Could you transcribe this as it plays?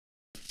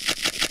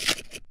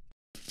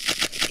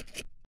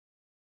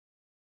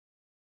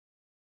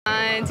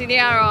今天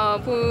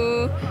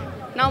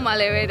နောက်မှ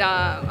လည်းပဲဒါ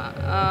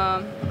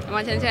မ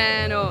ချန်ချန်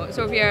တို့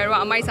ဆိုဖီယာတို့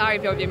အမိုက်စားတွေ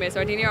ပြောပြမယ်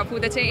ဆိုတော့ဒီနေ့တော့ဖူ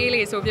တချင်းအေး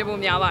လေးဆိုပြဖို့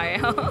များပါတယ်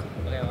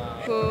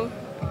ဖူ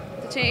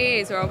တချင်း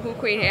အေးဆိုတော့ဖူ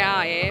ခွေထဲရ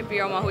ရယ်ပြီး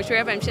တော့မှဟိုရွှဲ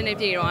ပန်ဖြစ်နေ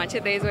ပြည်တော့ချ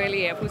စ်သေးဆွဲ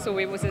လေးရယ်ဖူဆို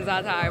ဝေးဖို့စဉ်း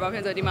စားထားတယ်ဘာဖြ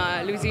စ်လို့ဆိုဒီမှာ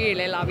လူကြီးတွေ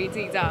လည်းလာပြီးကြ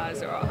ည့်ကြ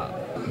ဆိုတော့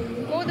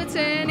ကိုတချ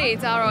င်းတွေ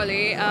ကြတော့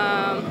လေ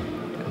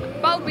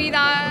ပေါက်ပြီး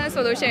သား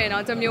ဆိုလို့ရှိရင်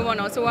တော့တမျိုးပေါ့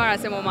နော်ဆိုရတာ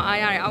စင်ပေါ်မှာအား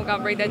ရတယ်အောက်က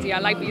ပရိသတ်ကြီးက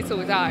လိုက်ပြီး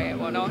ဆိုကြရတယ်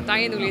ပေါ့နော်တို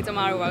င်းရင်သူလေးကျမ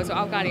တို့ပါဆို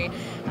အောက်ကနေ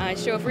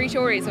show free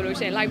show တွေဆိုလို့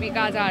ရှိရင်လိုက်ပြီးက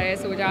ကြတယ်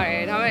ဆိုကြတ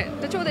ယ်ဒါပေမဲ့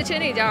တချို့တချ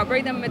င်းတွေကြတော့ပရိ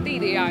သတ်မသိ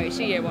သေးရ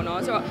ရှိရပေါ့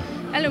နော်ဆိုတော့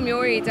အဲ့လို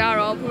မျိုးတွေကြ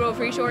တော့ပူရို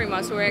free show တွေမှာ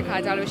ဆိုရဲခါ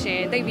ကြလို့ရှိရ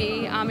င်တိတ်ပြီး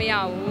အားမရ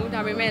ဘူးဒါ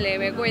ပေမဲ့လည်း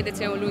ပဲကိုယ့်ရဲ့တ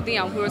ချင်းကိုလူသိ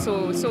အောင်ပူရို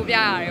ဆိုပြ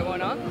ရတယ်ပေါ့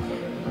နော်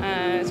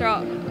ဆို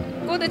တော့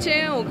ကိုတချ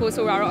င်းကိုကို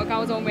ဆိုတာတော့အကော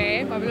င်းဆုံးပဲ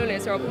ဘာဖြစ်လို့လဲ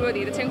ဆိုတော့ကိုတို့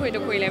ဒီတချင်းခွေတ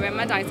စ်ခွေလည်းပဲ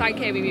မှတ်တိုင်စိုက်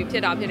ခဲ့ပြီးဖြ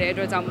စ်တာဖြစ်တဲ့အ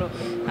တွက်ကြောင့်မလို့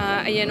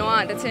အရင်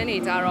တော့တချင်းတွေ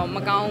ကြတော့မ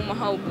ကောင်းမ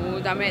ဟုတ်ဘူး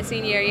ဒါပေမဲ့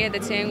senior ရဲ့တ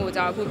ချင်းကိုကြ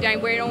တော့ခုပြိုင်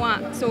ပွဲတုန်းက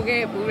ဆို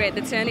ခဲ့ဘူးတဲ့တ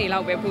ချင်းတွေလော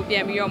က်ပဲခုပြ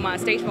န်ပြီးတော့မှ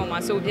stage ပေါ်မှာ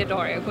ဆိုဖြစ်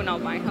တော့တယ်အခုနော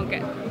က်ပိုင်းဟုတ်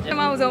ကဲ့ကျွန်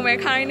မအောင်ဆုံးပဲ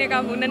ခိုင်းနေက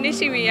ခု2နှစ်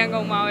ရှိပြီရန်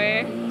ကုန်မှာပဲ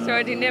ဆို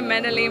တော့ဒီနေ့မ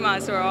န္တလေးမှာ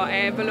ဆိုတော့ဘ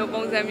ယ်လို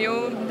ပုံစံ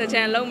မျိုးတချ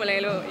င်းလုံးမလဲ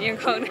လို့ရင်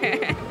ခုန်တယ်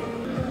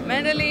မ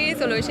န္တလေး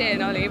ဆိုလို့ရှိရင်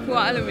တော့လေဖူက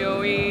အဲ့လို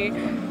မျိုး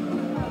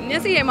မျ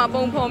က်စိထဲမှာ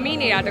ပုံဖော်မိ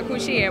နေတာတခု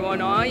ရှိရပေါ့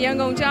နော်ရန်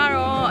ကုန်ကျ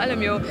တော့အဲ့လို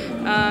မျိုး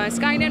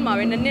Skynet မှာ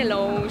ပဲနှစ်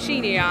လုံးရှိ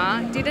နေတာ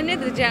ဒီတစ်နှစ်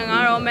တကြံက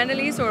တော့မန္တ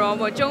လေးဆိုတော့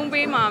ပေါ့ကျုံ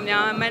ပေးမှာ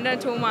များမန္တ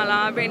ထိုးမှာ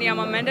လားဘယ်နေရာ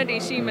မှာမန္တတွေ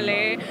ရှိမ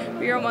လဲ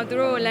ပြီးတော့မှသူ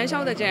တို့လမ်း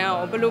လျှောက်တကြံအော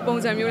င်ဘယ်လိုပုံ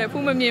စံမျိုးလဲ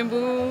ဖူးမမြင်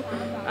ဘူး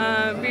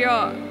ပြီး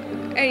တော့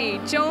အဲ့ဒီ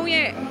ကျုံ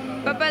ရဲ့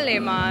ပတ်လ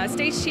ည်မှာ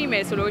stage ရှိမ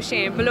ယ်ဆိုလို့ရှိ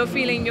ရင်ဘယ်လို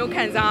feeling မျိုး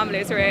ခံစားရမ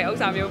လဲဆိုရဲဥစ္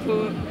စာမျိုး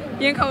ဖူး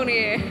ရင်ခုန်နေ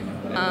တယ်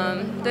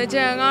တ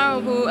ကြံက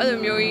တော့ဖူးအဲ့လို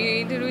မျိုး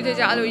ကြီးတူတူကြ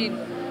ကြအဲ့လို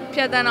ဖြ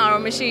တ်တန်းတာ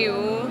တော့မရှိ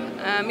ဘူး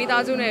မိ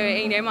သားစုနဲ့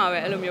အိမ်ထဲမှာပဲ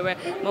အဲ့လိုမျိုးပဲ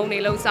မုံနေ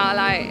လှုပ်ရှား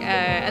လိုက်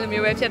အဲ့လို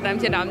မျိုးပဲဖြတ်တန်း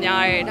ဖြစ်တာ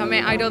များတယ်ဒါပေ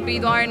မဲ့ idol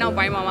ပြီးသွားတဲ့နောက်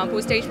ပိုင်းမှာဖူ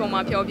stage ပေါ်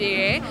မှာဖြောပြ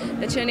ရဲ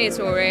တချင်းနေ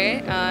ဆိုရဲ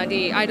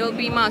ဒီ idol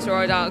ပြီးမှဆို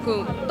တော့ဒါအခု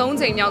3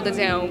ချိန်မြောက်တဲ့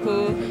ကြံကိုခု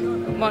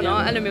ပေါ့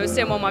နော်အဲ့လိုမျိုးစ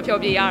င်ပေါ်မှာဖြော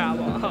ပြရတာ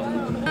ပေါ့ဟု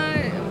တ်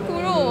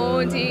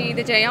ဒီ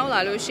တကြံရောက်လာ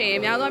လို့ရှိရင်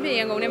အများသောအားဖြင့်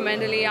ရန်ကုန်နဲ့မန္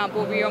တလေးက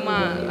ပို့ပြီးတော့မှ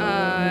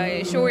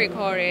show တွေ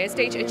ခေါ်တယ်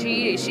stage အ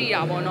ကြီးတွေရှိ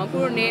တာပေါ့နော်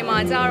ခုနေမှာ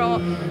ကြတော့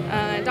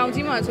တောင်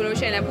ကြီးမှာဆိုလို့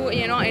ရှိရင်လည်းခုအ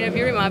ရင်တော့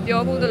interview တွေမှာ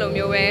ပြောဖို့သလို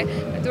မျိုးပဲ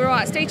သူတို့က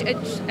stage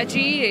အ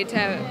ကြီးတွေထ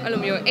က်အဲ့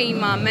လိုမျိုးအိမ်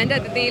မှာမန်တ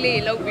က်သေး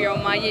လေးလုပ်ပြီး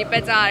တော့မှရေပ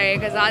က်ကြတယ်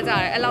ကစားကြတ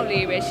ယ်အဲ့လောက်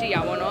လေးပဲရှိရ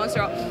ပါတော့ဆို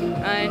တော့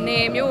နေ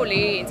မျိုး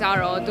လေးကြ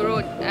တော့သူ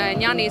တို့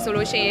ညနေဆို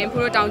လို့ရှိရင်ဖူ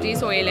တို့တောင်ကြီး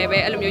ဆိုရင်လည်းပဲ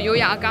အဲ့လိုမျိုးရိုး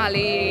ရာအက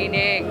လေး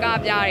နဲ့က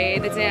ပြတယ်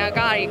တကြံအ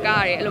ကတွေကတ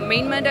ယ်အဲ့လို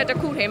main မန်တက်တစ်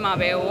ခုထဲမှာ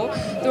ပဲ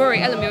သူတို့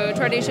အဲ့လိုမျိုး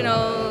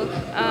traditional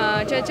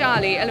ကြ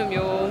လေးအဲ့လို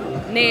မျိုး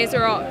နေ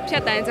ဆိုတော့ဖြ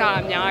တ်တန်းကြတာ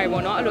များတယ်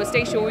ပေါ့နော်အဲ့လို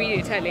stage show ကြီး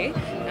တွေထက်လေ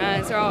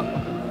ဆိုတော့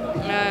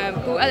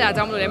ကိုအဲ့ဒါ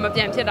ကြောင့်မလို့လည်းမ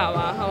ပြန်ဖြစ်တာ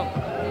ပါဟုတ်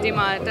ဒီ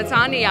မှာတ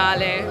ခြားနေရာက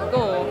လည်း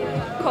ကို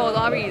ခေါ်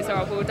သွားပြီဆို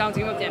တော့ကိုတောင်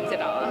ကြီးမပြန်ဖြစ်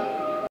တာပါ